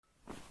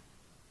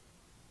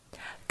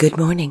Good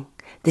morning.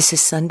 This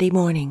is Sunday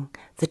morning,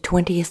 the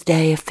 20th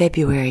day of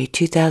February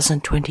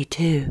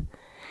 2022,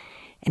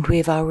 and we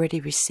have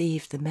already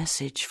received the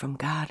message from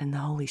God and the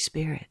Holy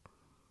Spirit.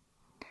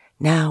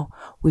 Now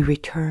we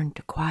return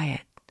to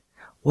quiet,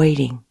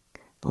 waiting,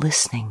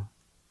 listening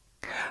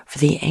for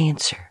the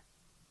answer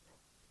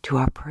to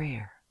our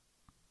prayer.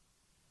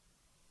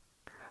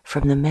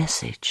 From the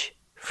message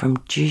from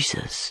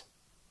Jesus,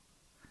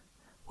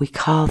 we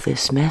call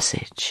this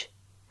message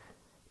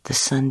the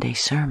Sunday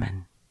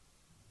Sermon.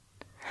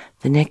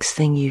 The next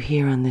thing you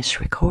hear on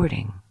this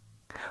recording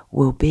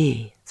will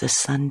be the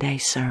Sunday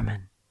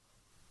Sermon.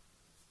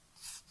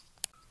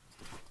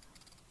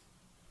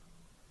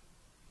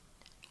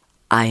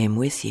 I am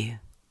with you,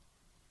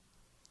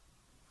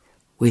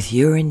 with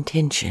your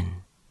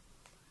intention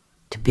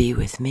to be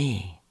with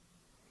me.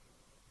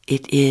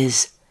 It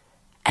is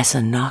as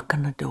a knock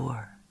on the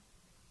door,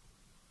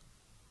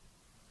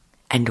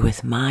 and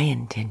with my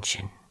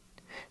intention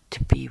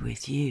to be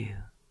with you.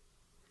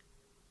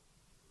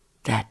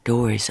 That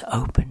door is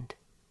opened.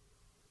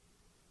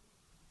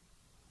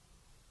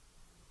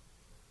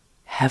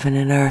 Heaven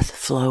and earth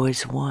flow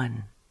as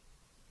one.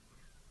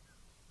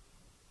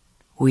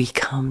 We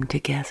come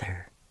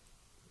together,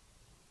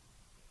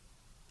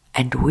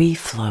 and we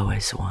flow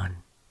as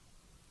one.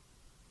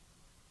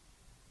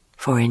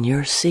 For in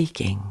your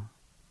seeking,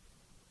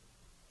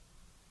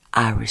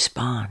 I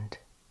respond,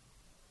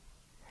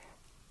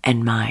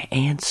 and my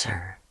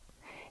answer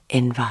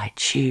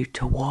invites you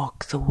to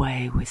walk the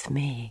way with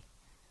me,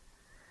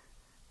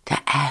 to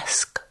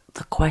ask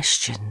the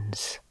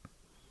questions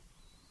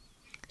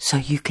so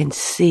you can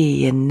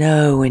see and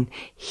know and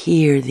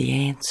hear the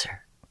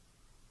answer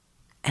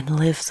and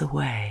live the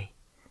way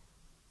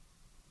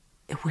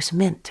it was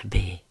meant to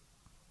be.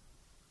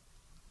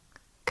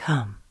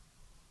 Come,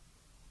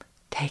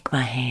 take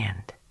my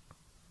hand,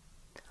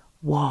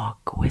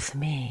 walk with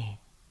me.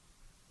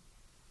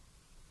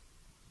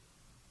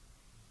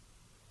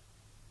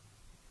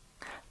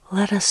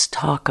 Let us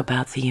talk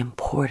about the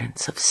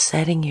importance of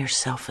setting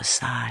yourself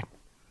aside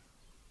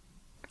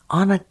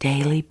on a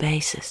daily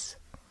basis.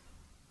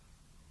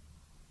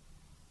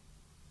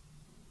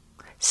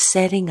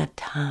 Setting a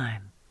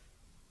time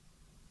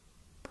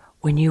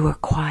when you are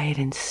quiet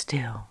and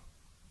still,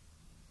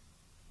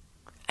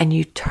 and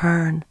you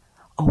turn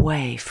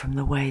away from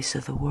the ways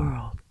of the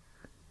world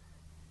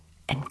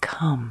and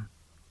come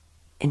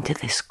into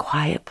this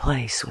quiet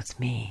place with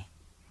me.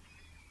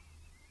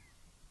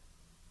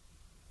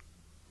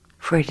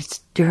 For it is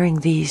during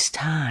these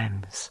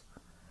times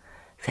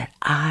that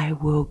I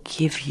will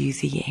give you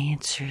the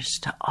answers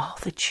to all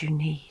that you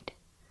need.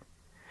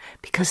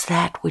 Because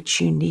that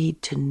which you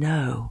need to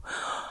know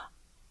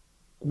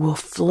will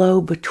flow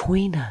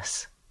between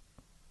us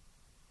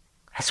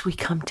as we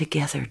come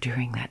together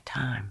during that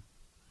time.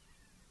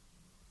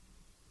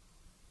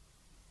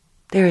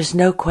 There is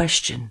no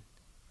question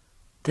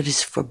that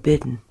is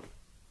forbidden.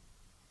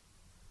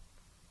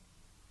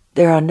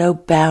 There are no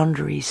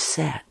boundaries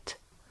set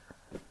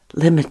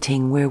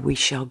limiting where we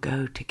shall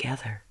go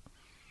together.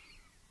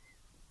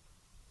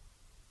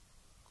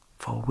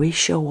 For we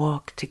shall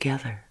walk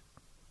together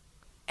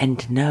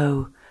and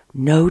know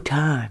no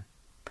time,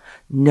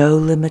 no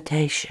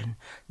limitation,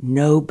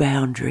 no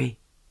boundary.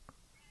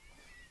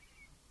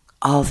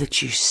 All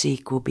that you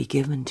seek will be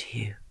given to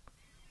you.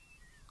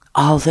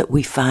 All that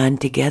we find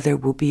together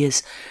will be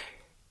as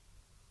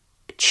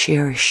a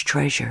cherished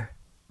treasure.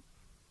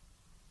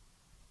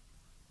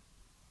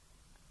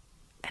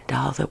 And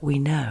all that we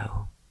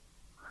know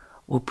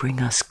will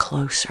bring us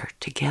closer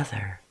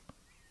together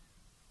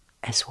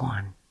as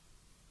one.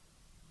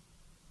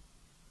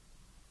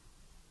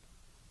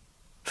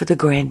 For the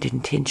grand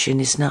intention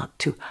is not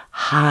to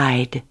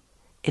hide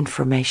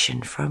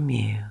information from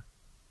you,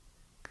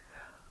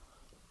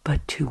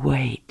 but to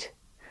wait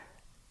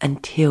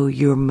until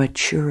your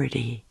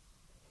maturity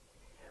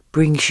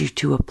brings you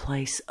to a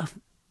place of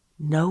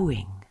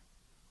knowing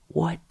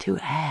what to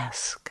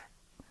ask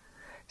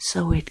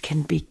so it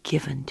can be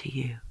given to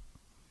you.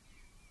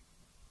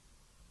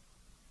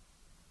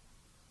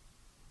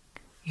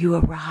 You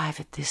arrive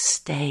at this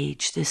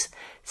stage, this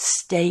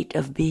state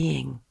of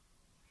being,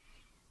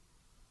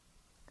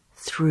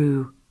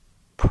 through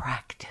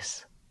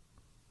practice.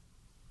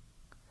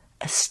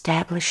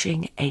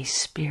 Establishing a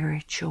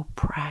spiritual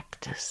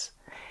practice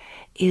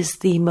is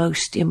the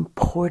most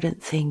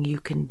important thing you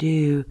can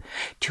do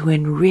to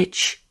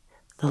enrich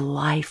the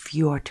life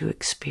you are to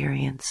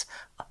experience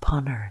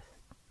upon earth.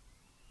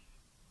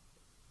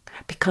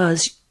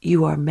 Because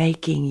you are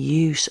making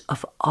use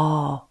of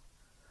all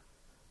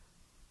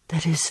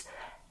that is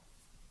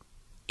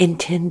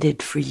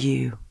intended for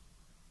you.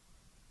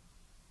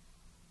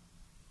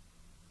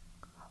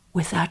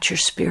 Without your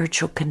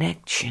spiritual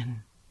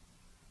connection,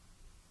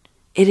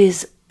 it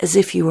is as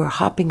if you were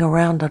hopping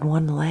around on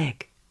one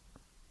leg,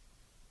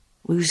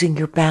 losing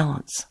your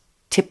balance,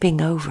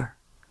 tipping over.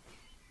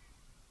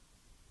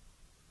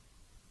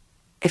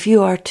 If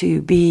you are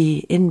to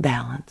be in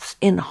balance,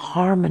 in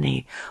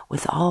harmony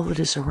with all that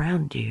is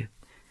around you,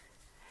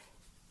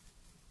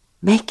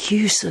 Make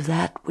use of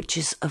that which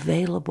is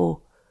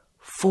available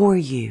for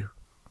you.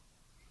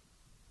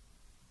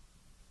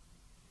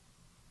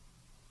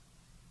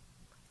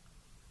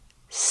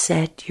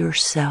 Set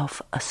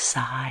yourself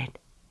aside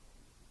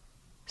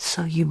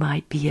so you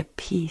might be at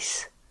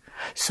peace,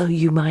 so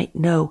you might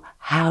know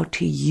how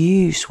to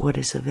use what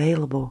is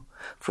available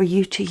for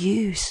you to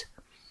use.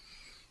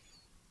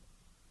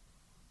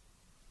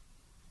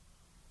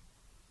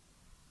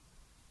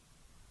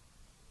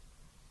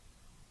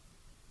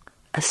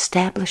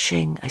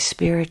 Establishing a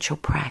spiritual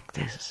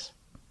practice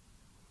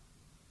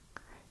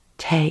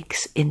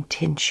takes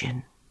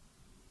intention,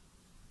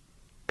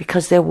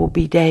 because there will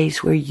be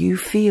days where you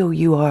feel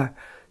you are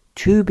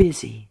too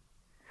busy,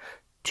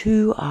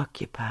 too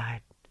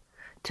occupied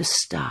to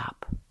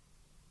stop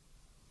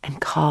and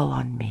call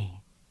on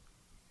me.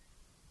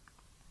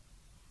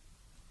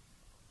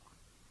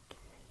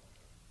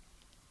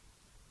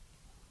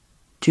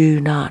 Do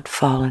not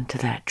fall into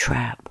that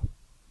trap.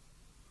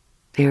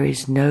 There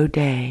is no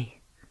day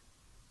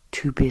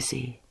too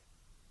busy.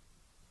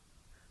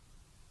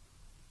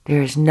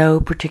 There is no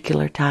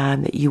particular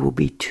time that you will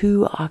be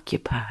too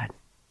occupied.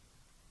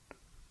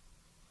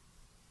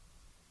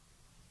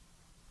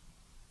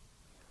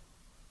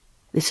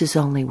 This is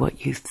only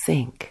what you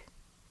think.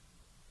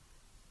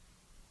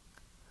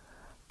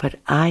 But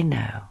I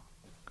know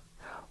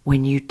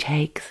when you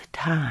take the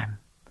time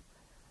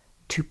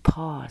to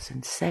pause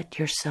and set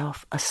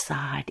yourself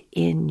aside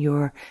in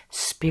your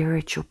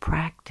spiritual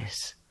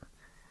practice,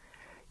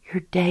 your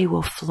day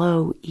will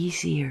flow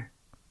easier.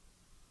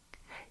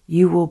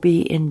 You will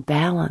be in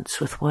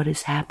balance with what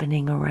is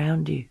happening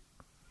around you.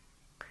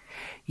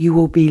 You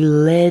will be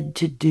led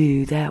to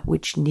do that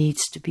which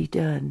needs to be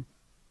done.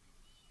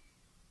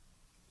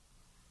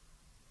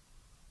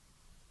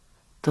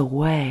 The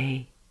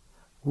way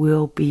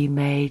will be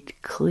made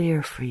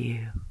clear for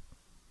you.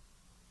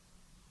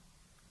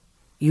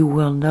 You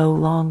will no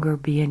longer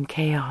be in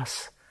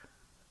chaos,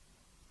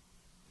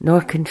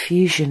 nor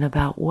confusion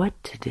about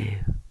what to do.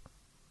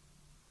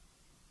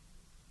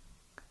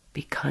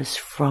 Because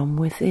from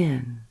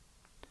within,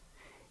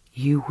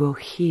 you will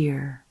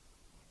hear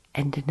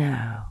and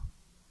know.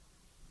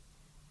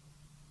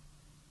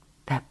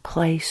 That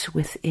place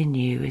within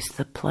you is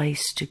the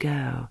place to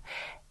go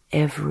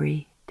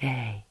every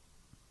day.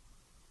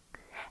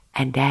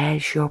 And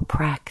as your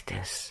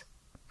practice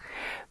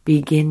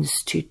begins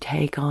to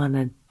take on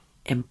an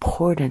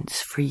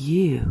importance for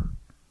you,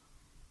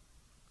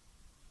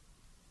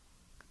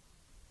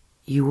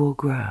 you will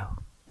grow.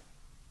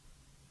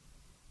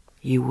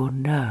 You will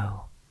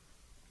know.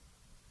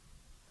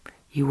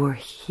 You will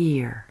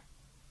hear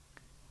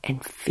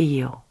and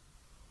feel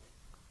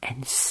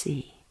and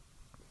see.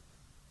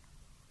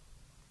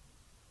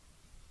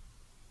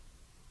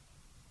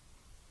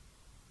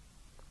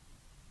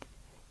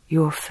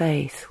 Your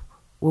faith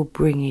will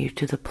bring you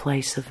to the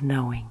place of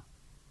knowing.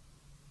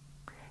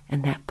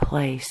 And that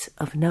place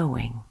of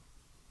knowing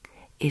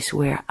is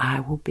where I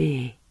will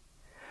be,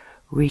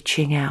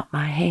 reaching out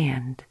my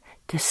hand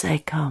to say,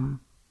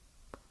 come,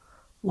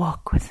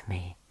 walk with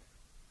me.